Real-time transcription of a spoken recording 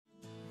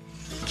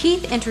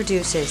Keith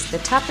introduces the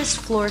toughest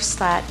floor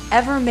slat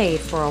ever made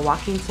for a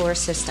walking floor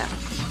system.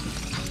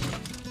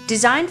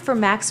 Designed for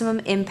maximum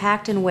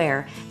impact and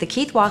wear, the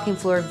Keith Walking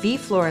Floor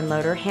V-Floor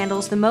Unloader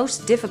handles the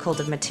most difficult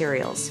of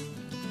materials.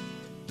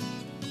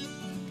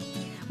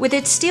 With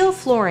its steel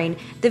flooring,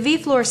 the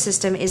V-Floor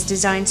system is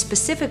designed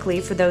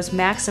specifically for those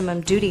maximum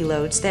duty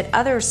loads that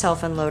other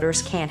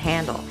self-unloaders can't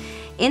handle.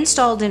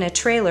 Installed in a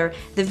trailer,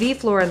 the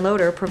V-Floor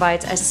Unloader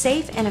provides a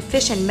safe and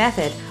efficient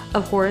method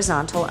of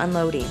horizontal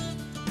unloading.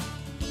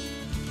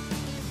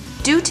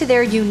 Due to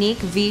their unique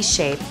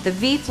V-shape, the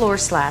V-floor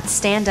slats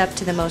stand up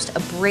to the most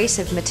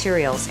abrasive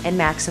materials and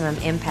maximum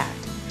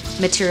impact.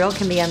 Material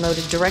can be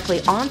unloaded directly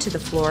onto the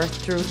floor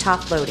through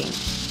top loading.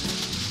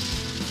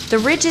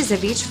 The ridges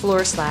of each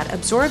floor slat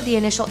absorb the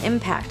initial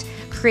impact,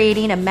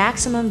 creating a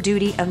maximum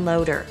duty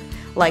unloader.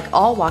 Like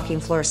all walking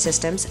floor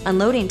systems,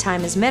 unloading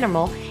time is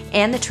minimal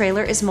and the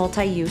trailer is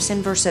multi-use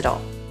and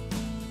versatile.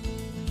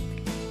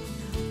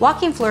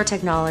 Walking floor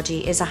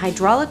technology is a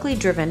hydraulically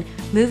driven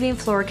moving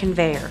floor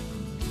conveyor.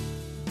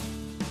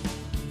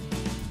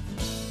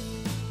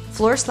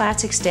 Floor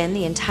slats extend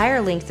the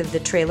entire length of the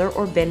trailer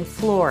or bin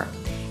floor.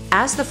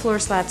 As the floor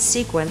slats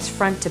sequence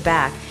front to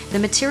back, the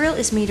material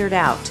is metered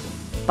out.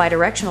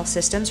 Bidirectional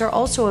systems are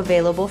also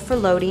available for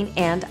loading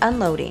and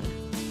unloading.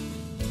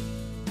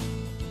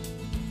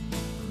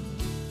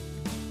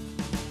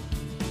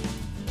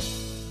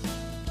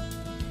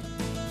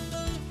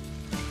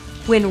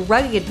 When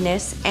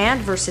ruggedness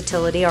and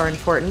versatility are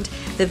important,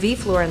 the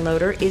V-Floor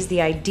Unloader is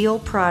the ideal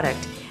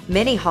product.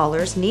 Many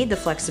haulers need the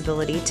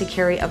flexibility to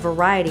carry a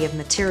variety of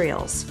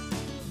materials.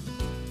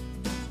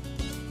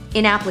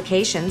 In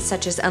applications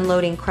such as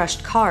unloading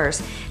crushed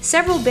cars,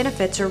 several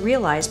benefits are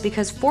realized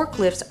because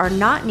forklifts are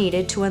not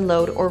needed to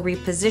unload or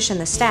reposition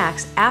the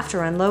stacks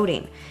after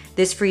unloading.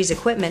 This frees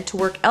equipment to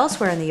work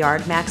elsewhere in the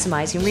yard,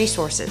 maximizing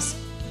resources.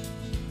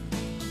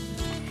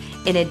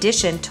 In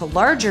addition to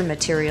larger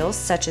materials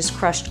such as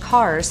crushed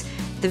cars,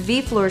 the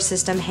V-Floor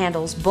system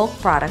handles bulk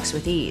products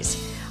with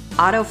ease.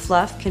 Auto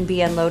fluff can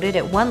be unloaded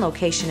at one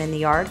location in the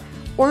yard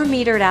or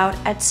metered out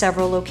at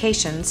several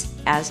locations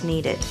as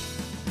needed.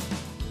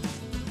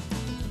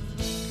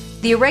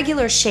 The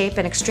irregular shape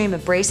and extreme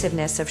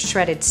abrasiveness of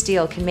shredded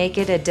steel can make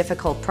it a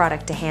difficult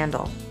product to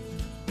handle.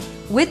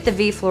 With the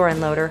V-Floor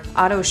Unloader,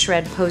 auto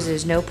shred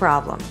poses no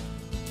problem.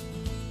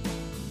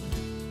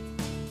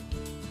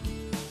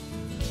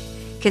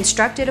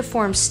 Constructed of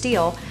formed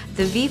steel,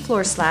 the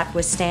V-Floor slat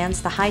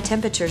withstands the high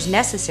temperatures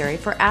necessary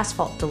for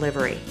asphalt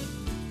delivery.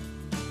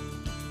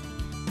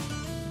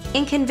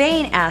 In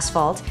conveying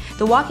asphalt,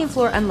 the Walking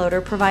Floor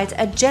Unloader provides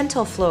a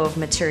gentle flow of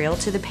material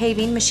to the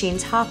paving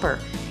machine's hopper.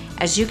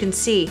 As you can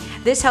see,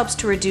 this helps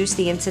to reduce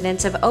the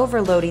incidence of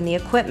overloading the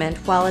equipment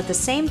while at the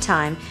same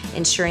time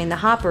ensuring the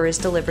hopper is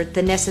delivered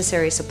the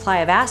necessary supply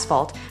of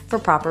asphalt for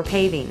proper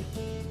paving.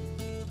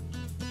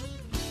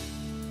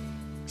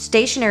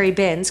 Stationary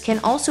bins can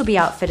also be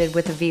outfitted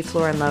with a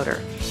V-Floor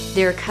Unloader.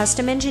 They are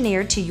custom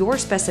engineered to your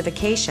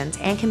specifications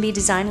and can be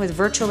designed with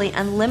virtually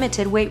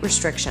unlimited weight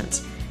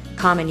restrictions.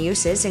 Common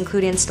uses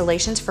include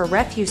installations for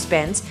refuse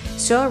bins,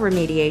 soil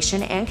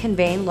remediation, and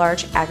conveying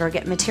large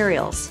aggregate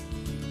materials.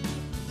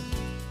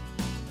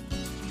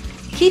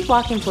 Keith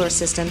Walking Floor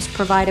Systems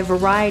provide a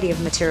variety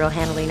of material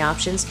handling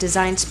options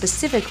designed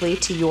specifically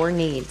to your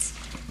needs.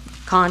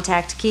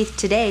 Contact Keith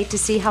today to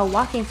see how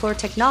walking floor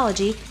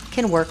technology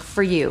can work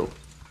for you.